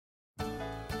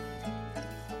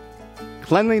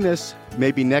Cleanliness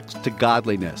may be next to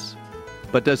godliness,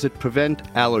 but does it prevent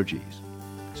allergies?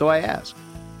 So I ask,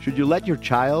 should you let your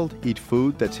child eat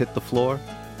food that's hit the floor?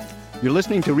 You're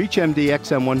listening to ReachMD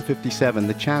XM 157,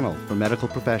 the channel for medical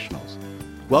professionals.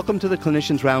 Welcome to the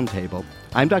Clinicians Roundtable.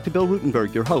 I'm Dr. Bill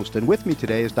Rutenberg, your host, and with me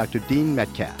today is Dr. Dean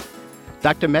Metcalf.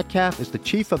 Dr. Metcalf is the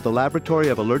chief of the Laboratory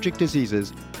of Allergic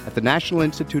Diseases at the National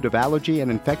Institute of Allergy and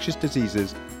Infectious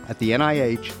Diseases at the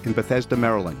NIH in Bethesda,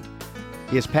 Maryland.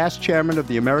 He is past chairman of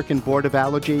the American Board of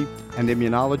Allergy and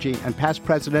Immunology and past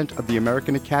president of the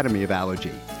American Academy of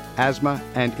Allergy, Asthma,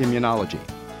 and Immunology.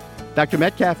 Dr.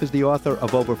 Metcalf is the author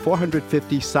of over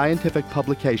 450 scientific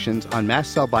publications on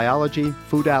mast cell biology,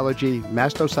 food allergy,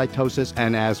 mastocytosis,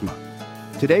 and asthma.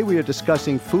 Today we are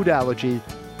discussing food allergy,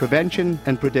 prevention,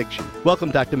 and prediction.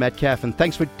 Welcome, Dr. Metcalf, and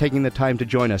thanks for taking the time to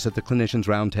join us at the Clinicians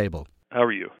Roundtable. How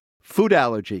are you? Food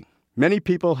allergy. Many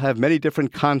people have many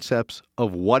different concepts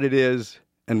of what it is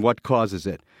and what causes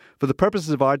it. For the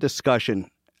purposes of our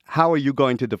discussion, how are you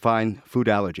going to define food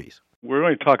allergies? We're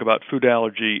going to talk about food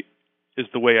allergy is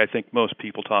the way I think most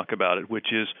people talk about it,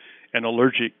 which is an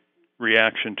allergic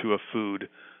reaction to a food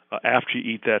after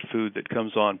you eat that food that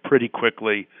comes on pretty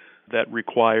quickly, that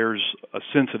requires a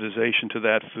sensitization to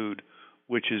that food,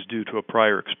 which is due to a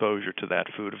prior exposure to that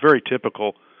food. A very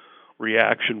typical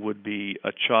reaction would be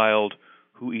a child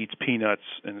who eats peanuts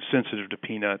and is sensitive to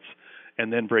peanuts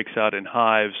and then breaks out in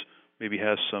hives, maybe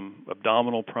has some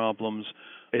abdominal problems.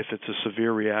 If it's a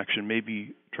severe reaction,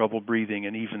 maybe trouble breathing,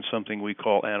 and even something we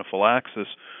call anaphylaxis,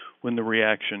 when the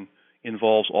reaction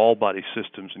involves all body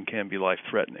systems and can be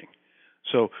life-threatening.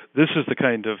 So this is the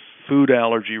kind of food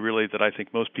allergy, really, that I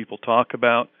think most people talk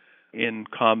about in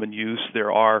common use.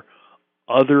 There are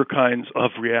other kinds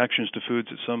of reactions to foods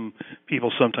that some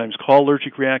people sometimes call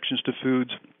allergic reactions to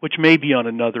foods, which may be on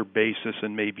another basis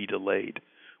and may be delayed.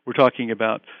 We're talking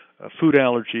about food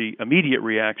allergy, immediate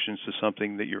reactions to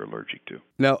something that you're allergic to.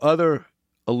 Now, other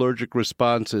allergic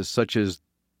responses, such as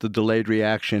the delayed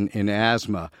reaction in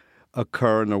asthma,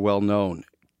 occur and are well known.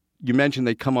 You mentioned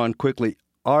they come on quickly.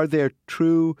 Are there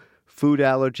true food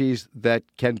allergies that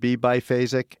can be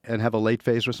biphasic and have a late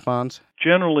phase response?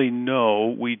 Generally,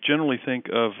 no. We generally think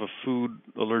of a food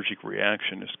allergic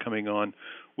reaction as coming on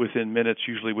within minutes,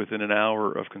 usually within an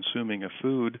hour of consuming a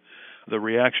food. The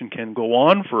reaction can go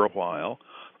on for a while,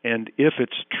 and if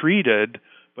it's treated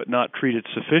but not treated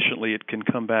sufficiently, it can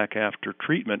come back after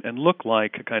treatment and look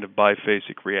like a kind of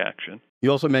biphasic reaction.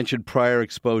 You also mentioned prior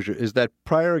exposure. Is that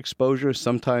prior exposure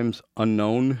sometimes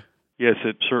unknown? Yes,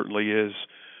 it certainly is.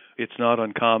 It's not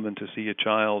uncommon to see a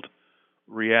child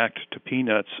react to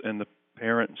peanuts, and the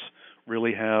parents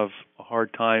really have a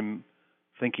hard time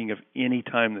thinking of any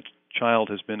time the child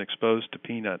has been exposed to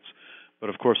peanuts. But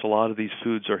of course, a lot of these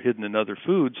foods are hidden in other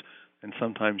foods, and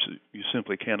sometimes you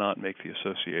simply cannot make the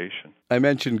association. I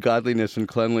mentioned godliness and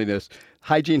cleanliness.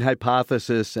 Hygiene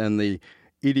hypothesis and the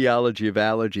etiology of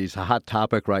allergies, a hot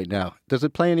topic right now. Does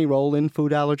it play any role in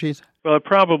food allergies? Well, it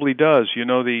probably does. You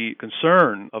know, the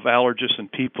concern of allergists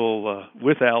and people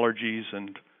with allergies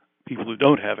and people who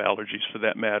don't have allergies, for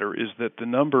that matter, is that the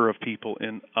number of people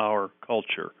in our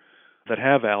culture that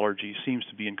have allergies seems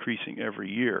to be increasing every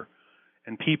year.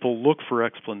 And people look for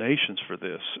explanations for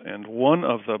this. And one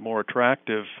of the more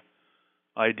attractive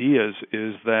ideas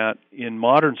is that in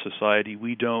modern society,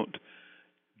 we don't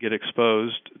get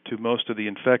exposed to most of the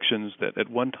infections that at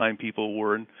one time people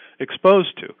were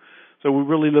exposed to. So we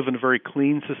really live in a very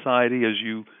clean society. As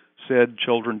you said,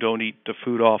 children don't eat the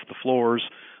food off the floors.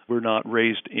 We're not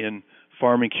raised in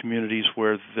farming communities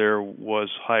where there was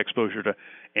high exposure to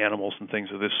animals and things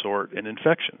of this sort and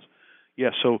infections.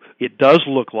 Yes, so it does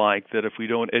look like that if we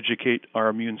don't educate our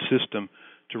immune system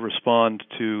to respond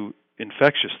to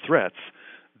infectious threats,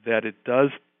 that it does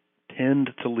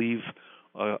tend to leave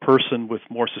a person with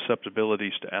more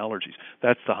susceptibilities to allergies.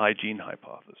 That's the hygiene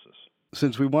hypothesis.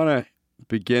 Since we want to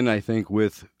begin, I think,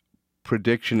 with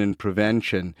prediction and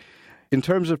prevention, in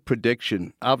terms of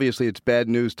prediction, obviously it's bad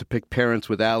news to pick parents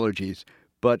with allergies,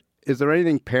 but is there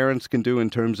anything parents can do in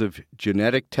terms of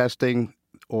genetic testing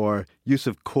or use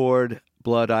of cord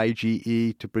blood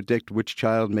IgE to predict which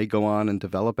child may go on and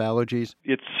develop allergies?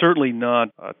 It's certainly not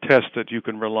a test that you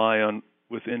can rely on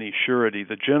with any surety.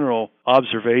 The general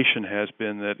observation has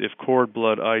been that if cord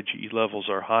blood IgE levels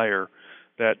are higher,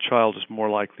 that child is more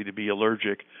likely to be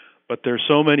allergic. But there's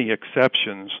so many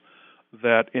exceptions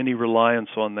that any reliance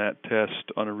on that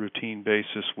test on a routine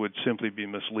basis would simply be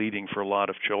misleading for a lot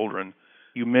of children.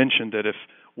 You mentioned that if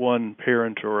one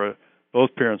parent or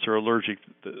both parents are allergic,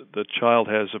 the child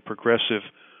has a progressive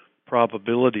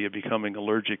probability of becoming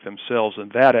allergic themselves,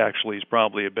 and that actually is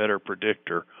probably a better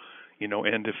predictor.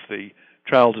 and if the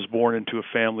child is born into a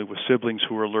family with siblings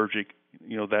who are allergic,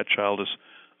 that child is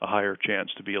a higher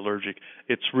chance to be allergic.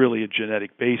 It's really a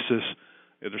genetic basis.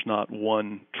 There's not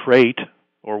one trait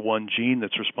or one gene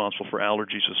that's responsible for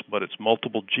allergies, but it's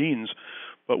multiple genes.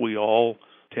 But we all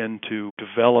tend to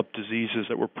develop diseases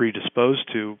that we're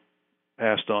predisposed to,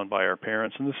 passed on by our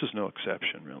parents, and this is no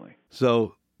exception, really.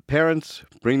 So parents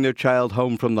bring their child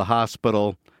home from the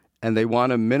hospital, and they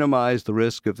want to minimize the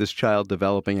risk of this child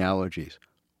developing allergies.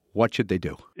 What should they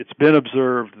do? It's been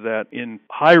observed that in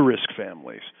high-risk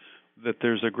families, that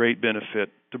there's a great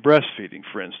benefit to breastfeeding,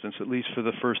 for instance, at least for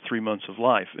the first 3 months of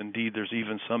life. Indeed, there's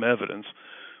even some evidence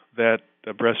that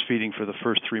breastfeeding for the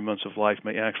first 3 months of life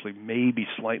may actually maybe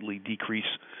slightly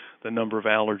decrease the number of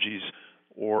allergies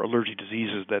or allergic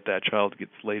diseases that child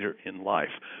gets later in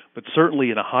life. But certainly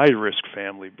in a high-risk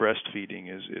family, breastfeeding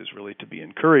is really to be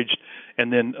encouraged,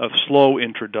 and then a slow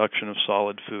introduction of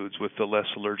solid foods with the less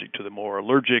allergic to the more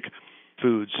allergic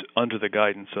foods under the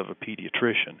guidance of a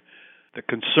pediatrician. The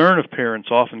concern of parents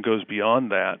often goes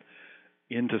beyond that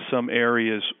into some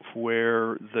areas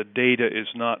where the data is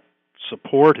not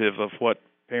supportive of what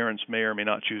parents may or may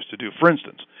not choose to do. For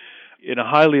instance, in a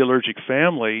highly allergic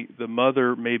family, the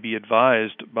mother may be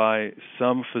advised by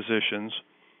some physicians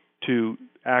to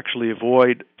actually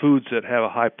avoid foods that have a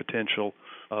high potential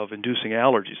of inducing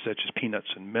allergies, such as peanuts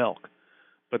and milk.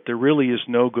 But there really is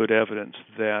no good evidence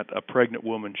that a pregnant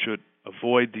woman should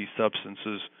avoid these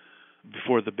substances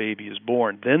before the baby is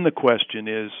born. Then the question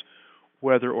is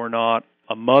whether or not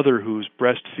a mother who's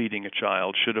breastfeeding a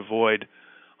child should avoid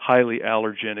highly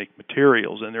allergenic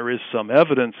materials. And there is some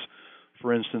evidence,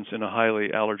 for instance, in a highly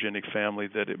allergenic family,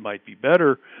 that it might be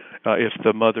better if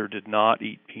the mother did not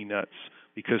eat peanuts,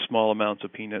 because small amounts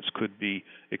of peanuts could be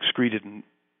excreted in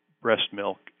breast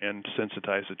milk and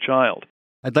sensitize the child.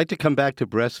 I'd like to come back to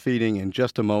breastfeeding in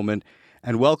just a moment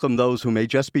and welcome those who may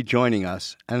just be joining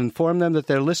us and inform them that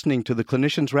they're listening to the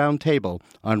Clinicians Roundtable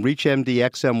on ReachMD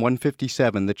XM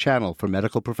 157, the channel for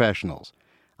medical professionals.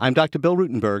 I'm Dr. Bill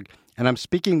Rutenberg, and I'm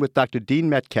speaking with Dr. Dean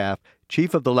Metcalf,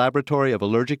 Chief of the Laboratory of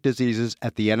Allergic Diseases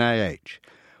at the NIH.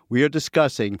 We are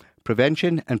discussing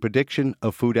prevention and prediction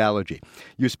of food allergy.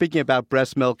 You're speaking about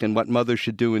breast milk and what mothers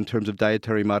should do in terms of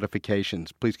dietary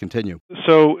modifications. Please continue.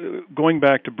 So going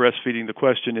back to breastfeeding, the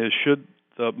question is, should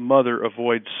the mother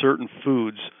avoid certain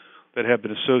foods that have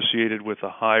been associated with a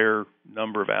higher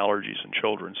number of allergies in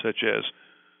children, such as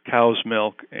cow's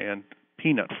milk and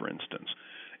peanut, for instance?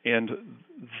 And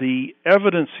the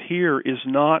evidence here is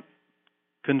not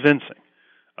convincing.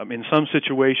 In some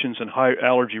situations in high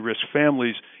allergy risk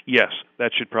families, yes,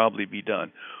 that should probably be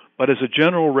done. But as a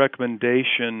general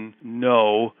recommendation,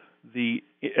 no, the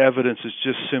evidence is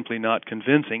just simply not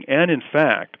convincing. And in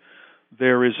fact,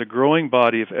 there is a growing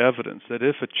body of evidence that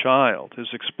if a child is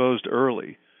exposed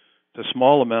early to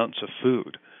small amounts of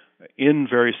food in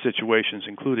various situations,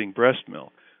 including breast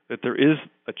milk, that there is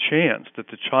a chance that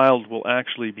the child will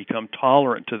actually become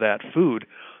tolerant to that food.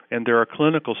 And there are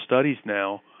clinical studies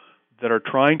now that are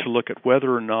trying to look at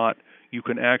whether or not you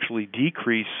can actually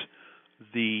decrease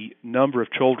the number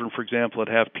of children, for example,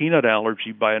 that have peanut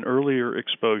allergy by an earlier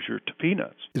exposure to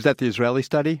peanuts. Is that the Israeli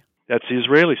study? That's the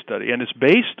Israeli study, and it's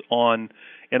based on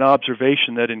an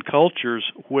observation that in cultures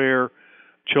where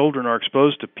children are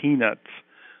exposed to peanuts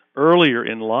earlier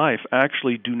in life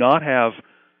actually do not have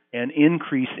an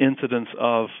increased incidence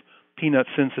of peanut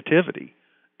sensitivity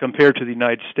compared to the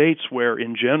United States, where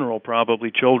in general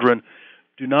probably children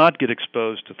do not get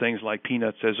exposed to things like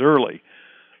peanuts as early.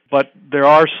 But there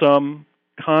are some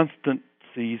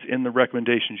constancies in the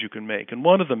recommendations you can make, and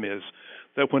one of them is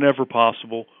that whenever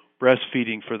possible,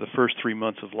 breastfeeding for the first 3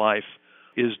 months of life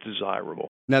is desirable.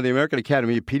 Now, the American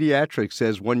Academy of Pediatrics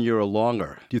says 1 year or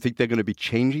longer. Do you think they're going to be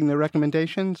changing their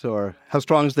recommendations, or how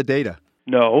strong is the data?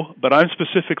 No, but I'm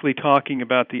specifically talking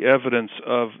about the evidence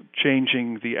of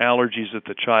changing the allergies that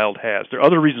the child has. There are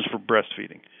other reasons for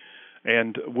breastfeeding,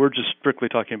 and we're just strictly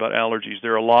talking about allergies.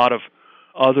 There are a lot of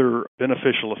other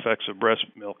beneficial effects of breast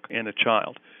milk in a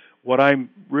child. What I'm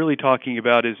really talking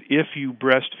about is if you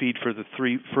breastfeed for the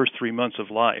first 3 months of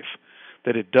life,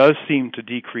 that it does seem to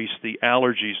decrease the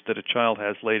allergies that a child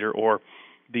has later or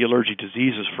the allergic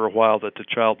diseases for a while that the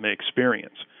child may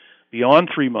experience. Beyond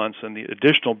 3 months and the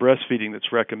additional breastfeeding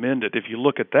that's recommended, if you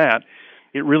look at that,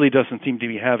 it really doesn't seem to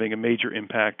be having a major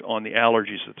impact on the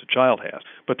allergies that the child has.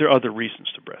 But there are other reasons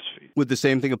to breastfeed. Would the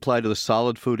same thing apply to the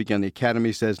solid food? Again, the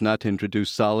Academy says not to introduce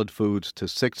solid foods to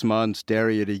 6 months,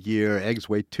 dairy at a year, eggs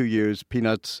wait 2 years,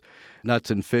 peanuts,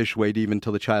 nuts, and fish wait even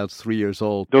till the child's 3 years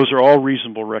old. Those are all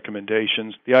reasonable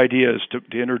recommendations. The idea is to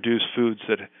introduce foods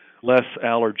that less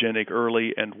allergenic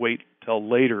early and wait till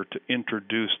later to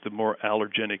introduce the more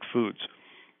allergenic foods.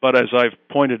 But as I've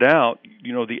pointed out,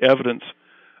 the evidence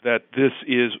that this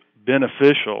is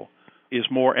beneficial is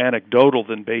more anecdotal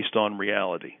than based on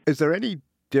reality. Is there any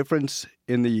difference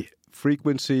in the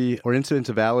frequency or incidence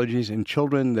of allergies in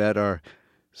children that are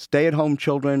stay-at-home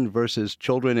children versus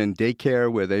children in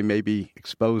daycare where they may be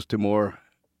exposed to more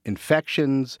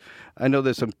infections? I know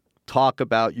there's some talk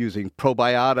about using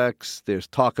probiotics. There's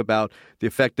talk about the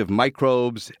effect of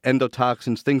microbes,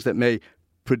 endotoxins, things that may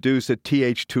produce a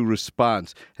Th2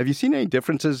 response. Have you seen any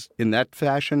differences in that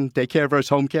fashion, daycare versus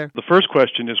home care? The first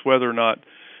question is whether or not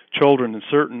children in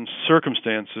certain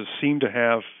circumstances seem to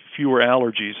have fewer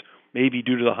allergies, maybe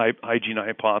due to the hygiene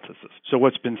hypothesis. So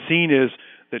what's been seen is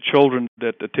that children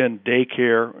that attend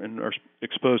daycare and are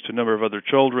exposed to a number of other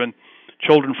children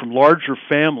from larger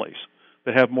families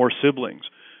that have more siblings,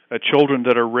 children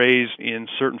that are raised in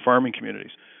certain farming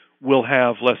communities will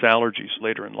have less allergies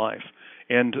later in life.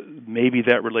 And maybe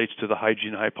that relates to the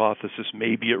hygiene hypothesis.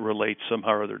 Maybe it relates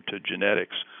somehow or other to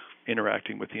genetics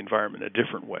interacting with the environment in a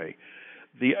different way.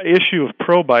 The issue of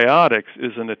probiotics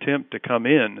is an attempt to come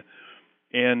in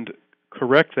and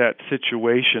correct that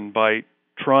situation by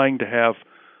trying to have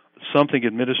something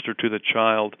administered to the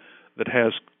child that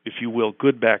has, if you will,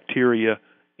 good bacteria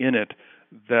in it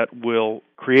that will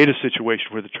create a situation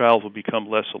where the child will become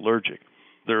less allergic.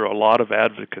 There are a lot of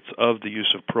advocates of the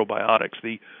use of probiotics.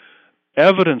 The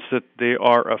evidence that they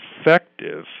are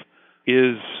effective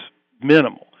is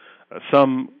minimal.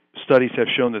 Some studies have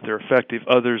shown that they're effective.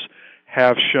 Others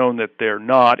have shown that they're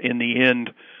not. In the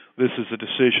end, this is a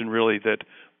decision really that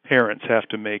parents have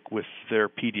to make with their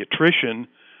pediatrician.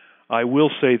 I will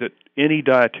say that any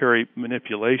dietary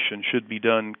manipulation should be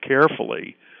done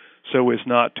carefully so as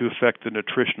not to affect the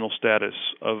nutritional status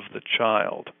of the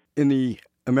child. In the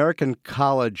American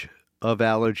College of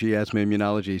Allergy, Asthma,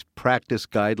 Immunology's practice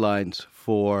guidelines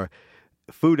for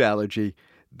food allergy,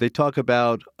 they talk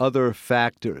about other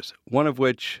factors, one of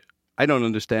which I don't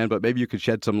understand, but maybe you could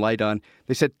shed some light on.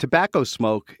 They said tobacco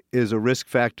smoke is a risk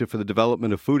factor for the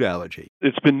development of food allergy.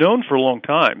 It's been known for a long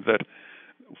time that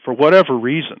for whatever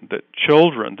reason, that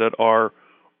children that are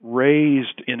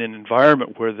raised in an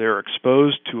environment where they're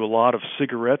exposed to a lot of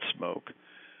cigarette smoke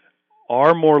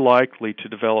are more likely to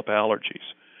develop allergies.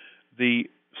 The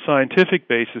scientific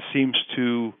basis seems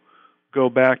to go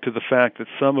back to the fact that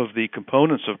some of the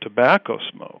components of tobacco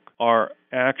smoke are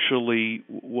actually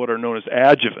what are known as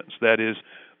adjuvants. That is,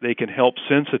 they can help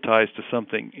sensitize to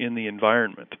something in the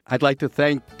environment. I'd like to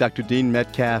thank Dr. Dean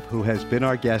Metcalf, who has been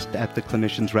our guest at the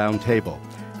Clinicians Roundtable.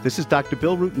 This is Dr.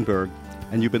 Bill Rutenberg,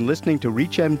 and you've been listening to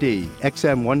ReachMD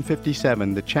XM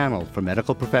 157, the channel for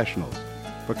medical professionals.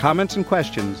 For comments and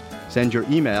questions, send your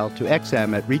email to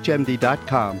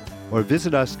xm@reachmd.com or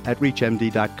visit us at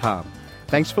reachmd.com.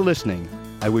 Thanks for listening.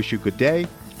 I wish you good day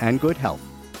and good health.